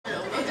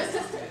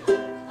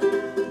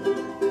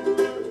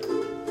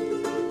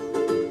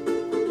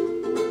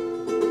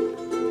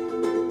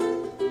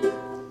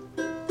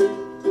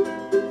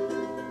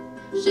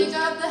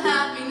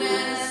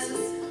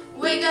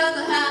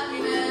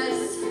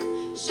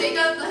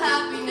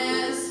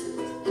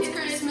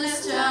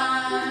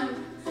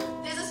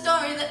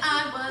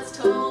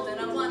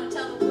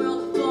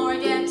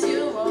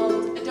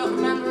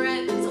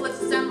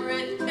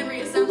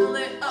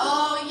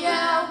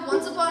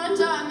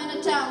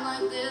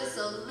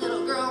this, a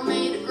little girl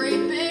made a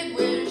great big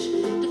wish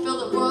to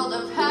fill the world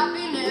of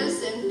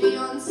happiness and be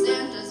on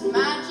Santa's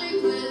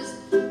magic list.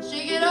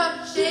 Shake it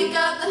up, shake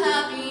up the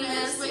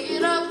happiness. Wake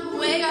it up,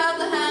 wake up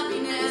the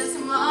happiness.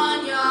 Come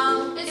on,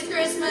 y'all, it's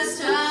Christmas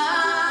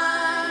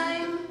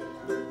time.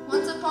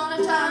 Once upon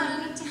a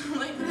time, in a town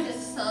like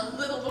this, a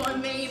little boy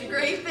made a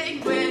great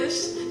big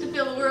wish to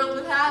fill the world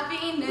with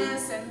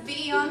happiness and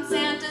be on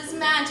Santa's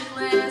magic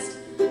list.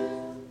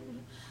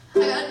 I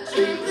got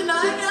dreams and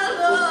I got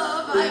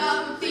love, I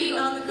got my feet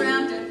on the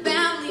ground and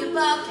family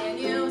above. Can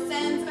you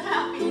sense the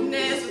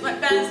happiness with my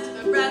best to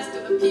the rest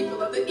of the people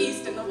of the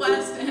East and the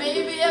West? And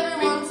maybe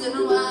every once in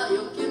a while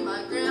you'll give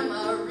my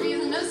grandma a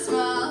reason to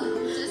smile.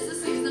 Just a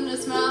season to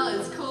smile.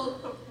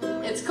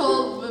 It's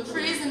cold but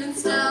freezing in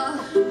style.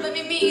 Let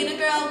me meet a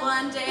girl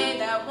one day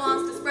that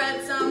wants to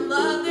spread some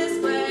love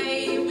this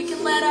way. We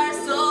can let our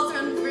souls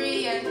run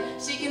free and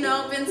she can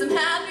open some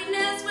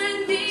happiness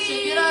with me.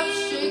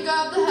 Shake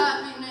up the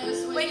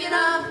happiness. Wake it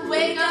up,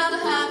 wake up the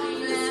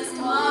happiness.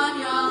 Come on,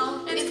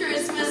 y'all, it's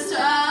Christmas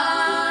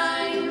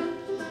time.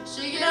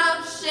 Shake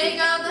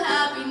up the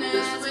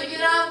happiness. Wake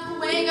it up,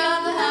 wake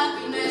up the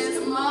happiness.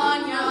 Come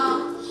on,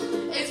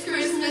 y'all, it's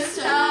Christmas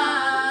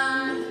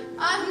time.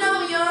 I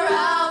know you're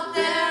out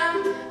there,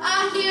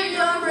 I hear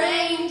your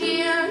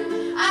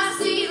reindeer, I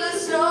see the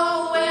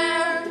snow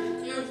where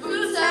your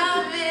boots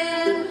have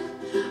been.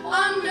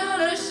 I'm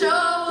gonna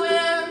show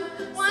him,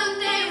 one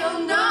day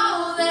we'll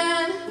know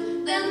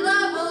then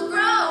love will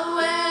grow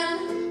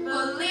and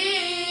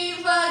believe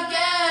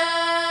again.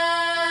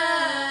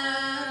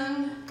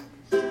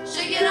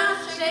 Shake it up,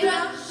 shake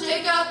up,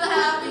 shake up the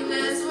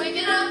happiness. Wake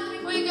it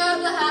up, wake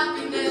up the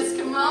happiness.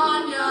 Come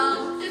on,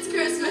 y'all, it's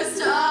Christmas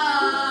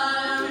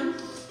time.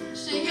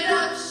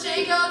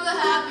 Shake up the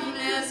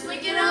happiness.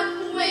 Wake it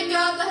up, wake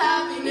up the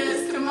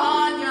happiness. Come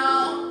on, y'all.